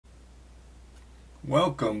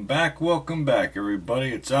Welcome back, everybody.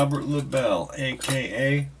 It's Albert Lebel,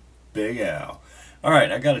 aka Big Al.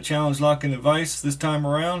 Alright, I got a challenge locking device this time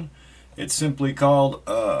around. It's simply called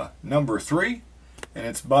Number 3, and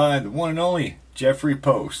it's by the one and only Jeffrey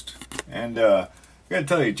Post. And I gotta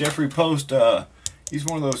tell you, Jeffrey Post, he's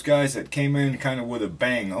one of those guys that came in kind of with a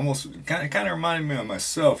bang. Almost kind of reminded me of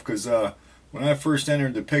myself, because when I first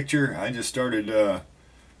entered the picture, I just started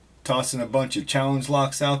tossing a bunch of challenge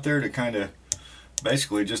locks out there to kind of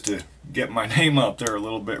basically just to get my name up there a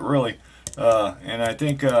little bit, really. And I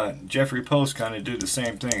think Jeffrey Post kind of did the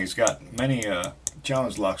same thing. He's got many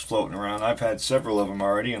challenge locks floating around. I've had several of them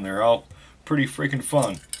already, and they're all pretty freaking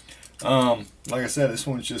fun. Like I said, this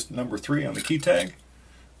one's just number 3 on the key tag.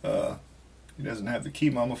 He doesn't have the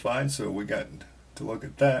key mummified, so we got to look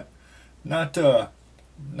at that. Not a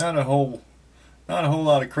whole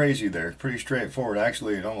lot of crazy there. Pretty straightforward.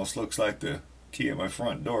 Actually, it almost looks like the key at my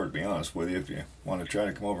front door, to be honest with you, if you want to try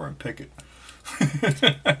to come over and pick it.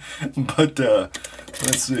 But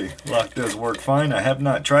let's see. Lock does work fine. I have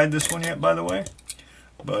not tried this one yet, by the way,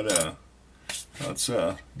 but let's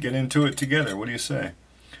get into it together. What do you say?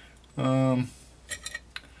 Let's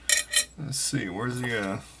see. Where's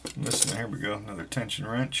the missing? Here we go. Another tension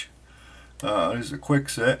wrench. There's a quick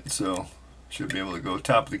set, so should be able to go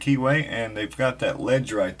top of the keyway, and they've got that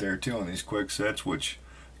ledge right there too on these quick sets, which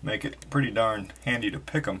make it pretty darn handy to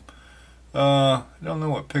pick them. I don't know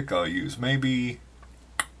what pick I'll use. Maybe,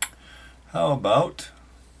 how about,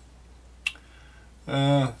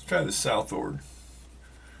 let's try the Southward.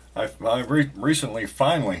 I recently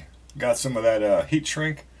finally got some of that heat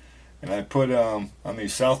shrink, and I put on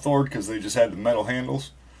these Southward because they just had the metal handles.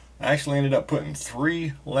 I actually ended up putting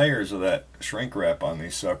 3 layers of that shrink wrap on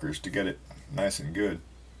these suckers to get it nice and good.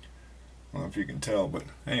 I don't know if you can tell, but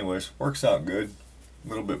anyways, works out good. A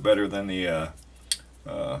little bit better than the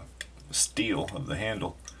steel of the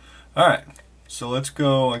handle. Alright, so let's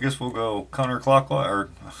go. I guess we'll go counterclockwise,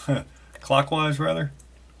 or clockwise rather,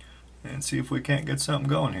 and see if we can't get something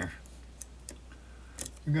going here.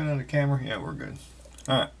 We good on the camera? Yeah, we're good.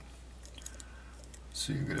 Alright,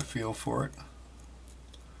 so you get a feel for it.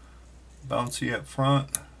 Bouncy up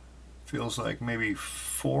front. Feels like maybe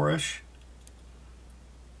 4-ish.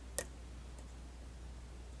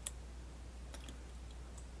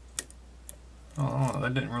 Oh,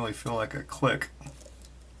 that didn't really feel like a click.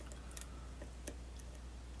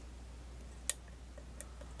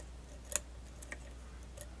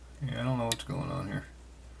 Yeah, I don't know what's going on here.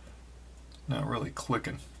 Not really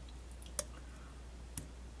clicking.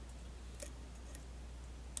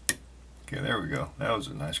 Okay, there we go. That was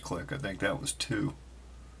a nice click. I think that was 2.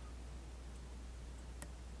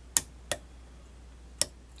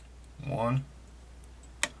 One.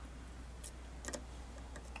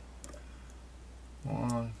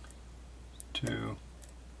 1, 2,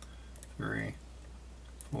 3,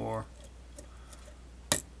 4.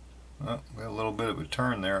 Oh, got a little bit of a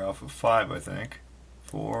turn there off of 5, I think.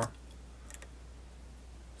 4,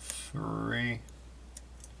 3,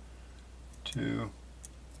 2.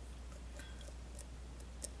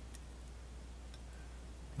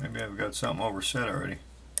 Maybe I've got something overset already.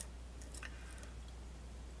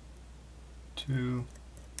 2,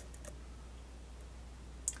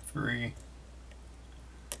 3,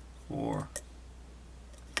 4.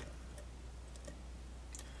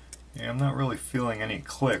 Yeah, I'm not really feeling any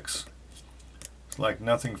clicks. It's like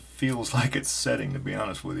nothing feels like it's setting, to be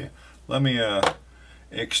honest with you. Let me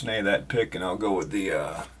ixnay that pick, and I'll go with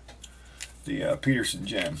the Peterson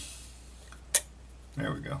gem.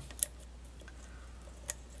 There we go.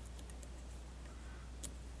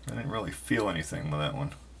 I didn't really feel anything with that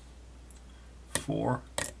one. 4.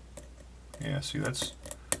 Yeah, see, that's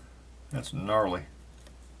gnarly.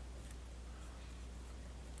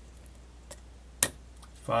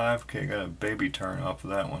 5. Okay, got a baby turn off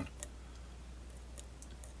of that one.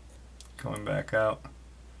 Coming back out.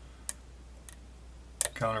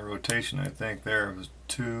 Counter rotation, I think there was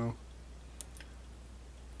 2.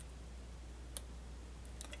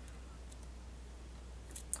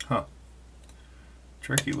 Huh.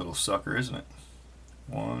 Tricky little sucker, isn't it?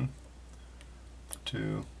 1,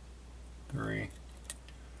 2, 3,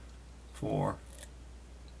 4,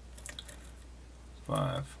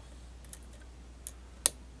 5.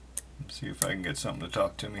 Let's see if I can get something to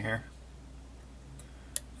talk to me here.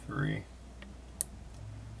 3.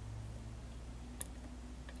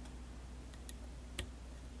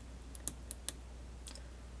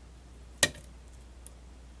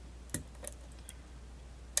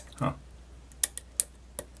 Huh.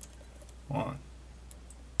 1,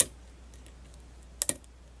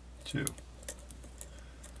 2.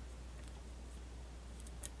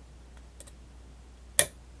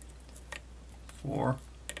 4.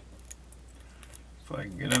 If I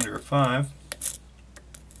can get under a 5.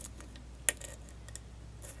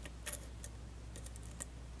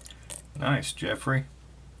 Nice, Jeffrey.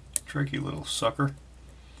 Tricky little sucker.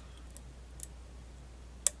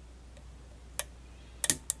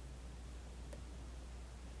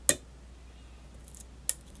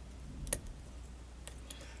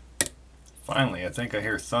 Finally, I think I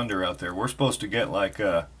hear thunder out there. We're supposed to get like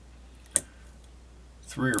 3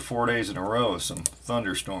 or 4 days in a row of some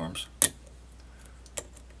thunderstorms.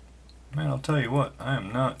 Man, I'll tell you what,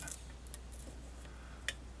 I'm not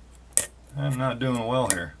doing well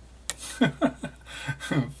here.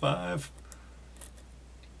 5,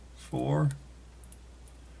 4,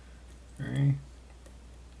 3.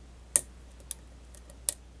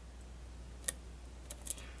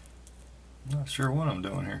 Not sure what I'm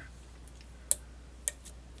doing here.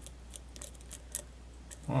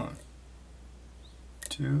 1,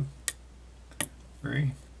 2,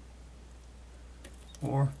 3,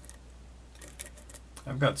 4.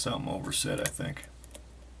 I've got something overset, I think.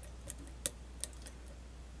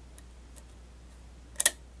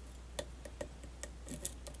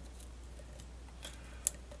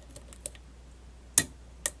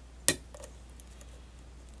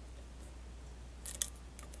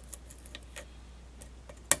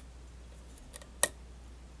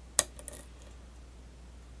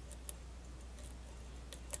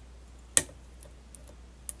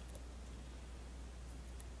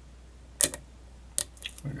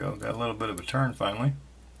 There we go, got a little bit of a turn finally.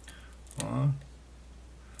 1,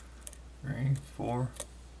 3, 4.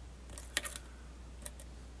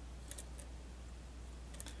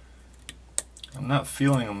 I'm not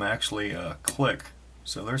feeling them actually click,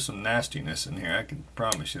 so there's some nastiness in here, I can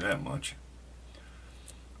promise you that much.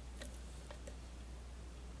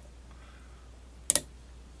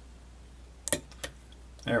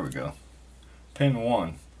 There we go. Pin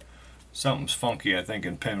 1. Something's funky, I think,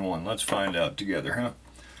 in pin 1. Let's find out together, huh?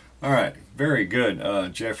 Alright, very good,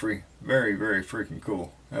 Jeffrey. Very, very freaking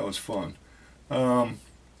cool. That was fun.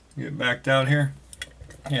 Get backed out here.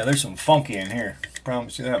 Yeah, there's some funky in here.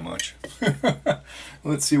 Promise you that much.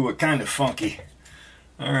 Let's see what kind of funky.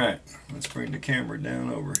 Alright, let's bring the camera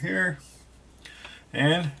down over here.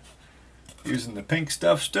 And using the pink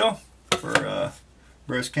stuff still for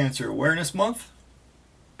Breast Cancer Awareness Month.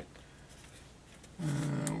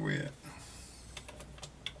 Where we at?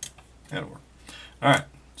 That'll work. Alright,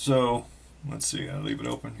 so let's see. I'll leave it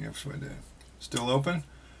open. Yep, so I did. Still open.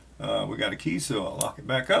 We got a key, so I'll lock it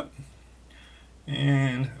back up.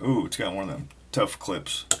 And, ooh, it's got one of them tough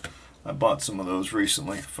clips. I bought some of those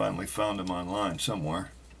recently. Finally found them online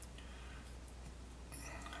somewhere.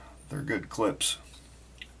 They're good clips.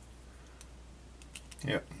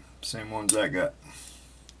 Yep, same ones I got.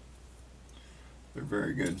 They're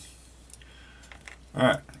very good.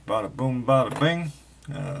 Alright, bada boom, bada bing.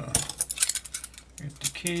 Get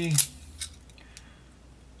the key.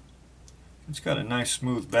 It's got a nice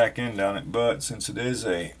smooth back end on it, but since it is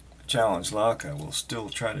a challenge lock, I will still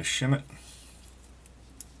try to shim it.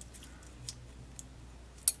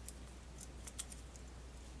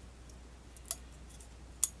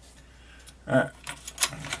 Alright.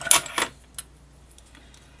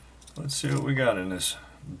 Let's see what we got in this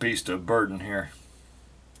beast of burden here.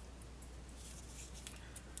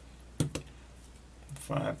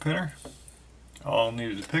 5-pinner. All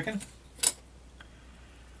needed picking.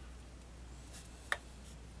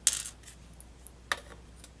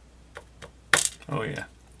 Oh yeah,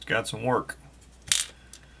 got some work.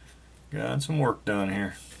 Got some work done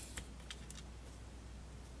here.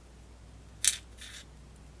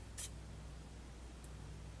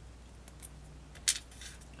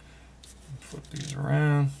 Flip these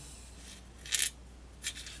around.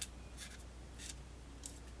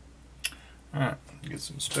 Alright, get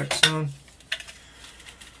some specs on.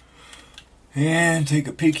 And take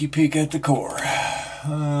a peeky peek at the core.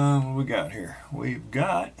 What we got here? We've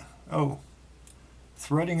got, oh,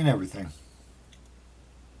 threading and everything.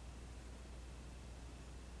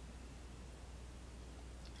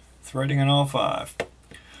 Threading in all 5.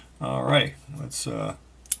 Alright, let's that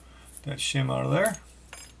shim out of there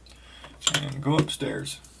and go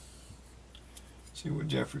upstairs. See what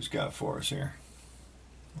Jeffrey's got for us here.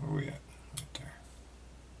 Where are we at? Right there.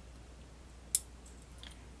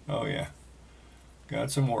 Oh yeah,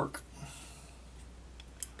 got some work.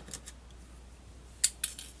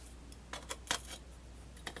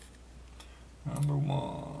 Number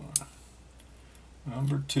 1.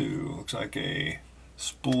 Number 2 looks like a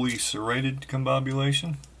spoolie serrated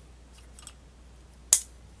combobulation.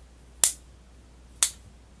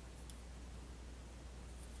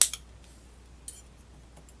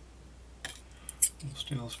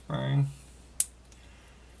 Steel spring.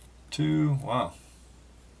 2. Wow.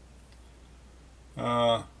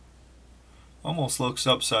 Almost looks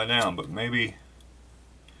upside down, but maybe.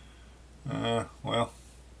 Well,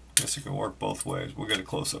 I guess it can work both ways. We'll get a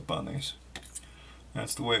close up on these.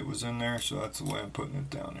 That's the way it was in there, so that's the way I'm putting it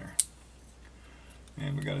down there.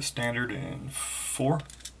 And we got a standard in 4.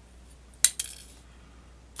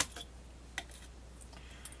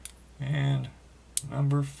 And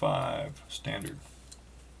number 5, standard.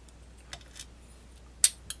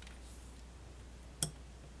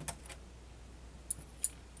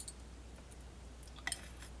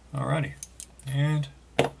 Alrighty, and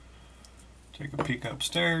take a peek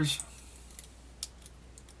upstairs.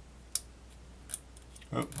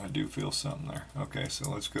 Oh, I do feel something there. Okay, so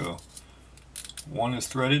let's go. 1 is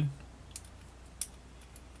threaded.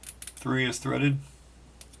 3 is threaded.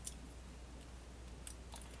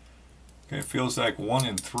 Okay, it feels like 1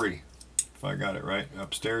 and 3, if I got it right.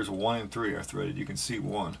 Upstairs, 1 and 3 are threaded. You can see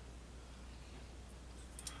 1.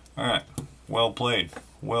 Alright, well played,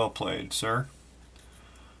 sir.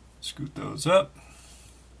 Scoot those up.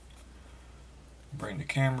 Bring the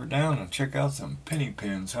camera down and check out some penny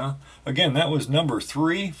pins, huh? Again, that was number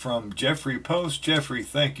 3 from Jeffrey Post. Jeffrey,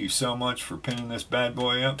 thank you so much for pinning this bad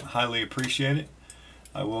boy up. Highly appreciate it.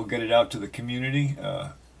 I will get it out to the community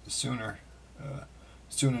soon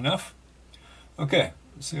enough. Okay,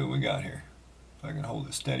 let's see what we got here. If I can hold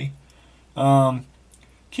it steady.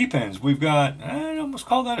 Key pins. We've got, I'd almost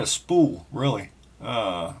call that a spool, really.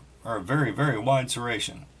 Or a very, very wide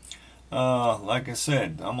serration. Like I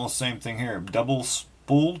said, almost same thing here. Double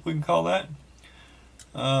spooled, we can call that.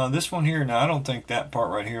 This one here, now I don't think that part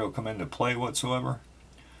right here will come into play whatsoever.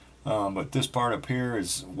 But this part up here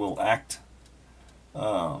will act,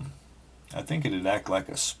 I think it'd act like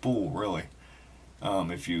a spool, really.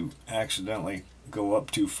 If you accidentally go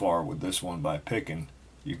up too far with this one by picking,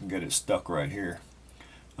 you can get it stuck right here.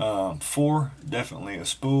 4, definitely a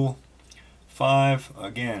spool. 5,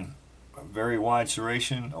 again, very wide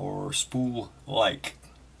serration or spool like.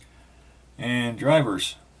 And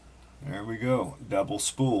drivers, there we go, double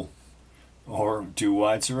spool or 2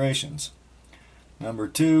 wide serrations. Number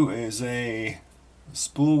 2 is a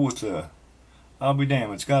spool with a, I'll be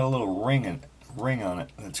damned, it's got a little ring on it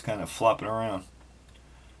that's kind of flopping around.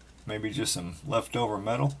 Maybe just some leftover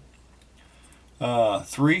metal.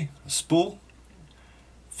 3, a spool.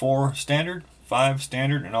 4, standard. 5,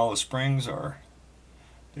 standard, and all the springs are,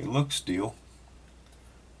 they look steel.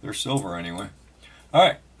 They're silver anyway.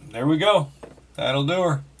 Alright, there we go. That'll do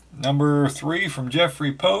her. Number 3 from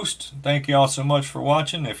Jeffrey Post. Thank you all so much for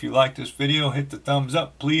watching. If you like this video, hit the thumbs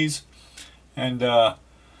up, please. And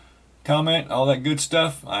comment, all that good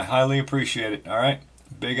stuff. I highly appreciate it. Alright,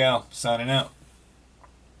 Big Al signing out.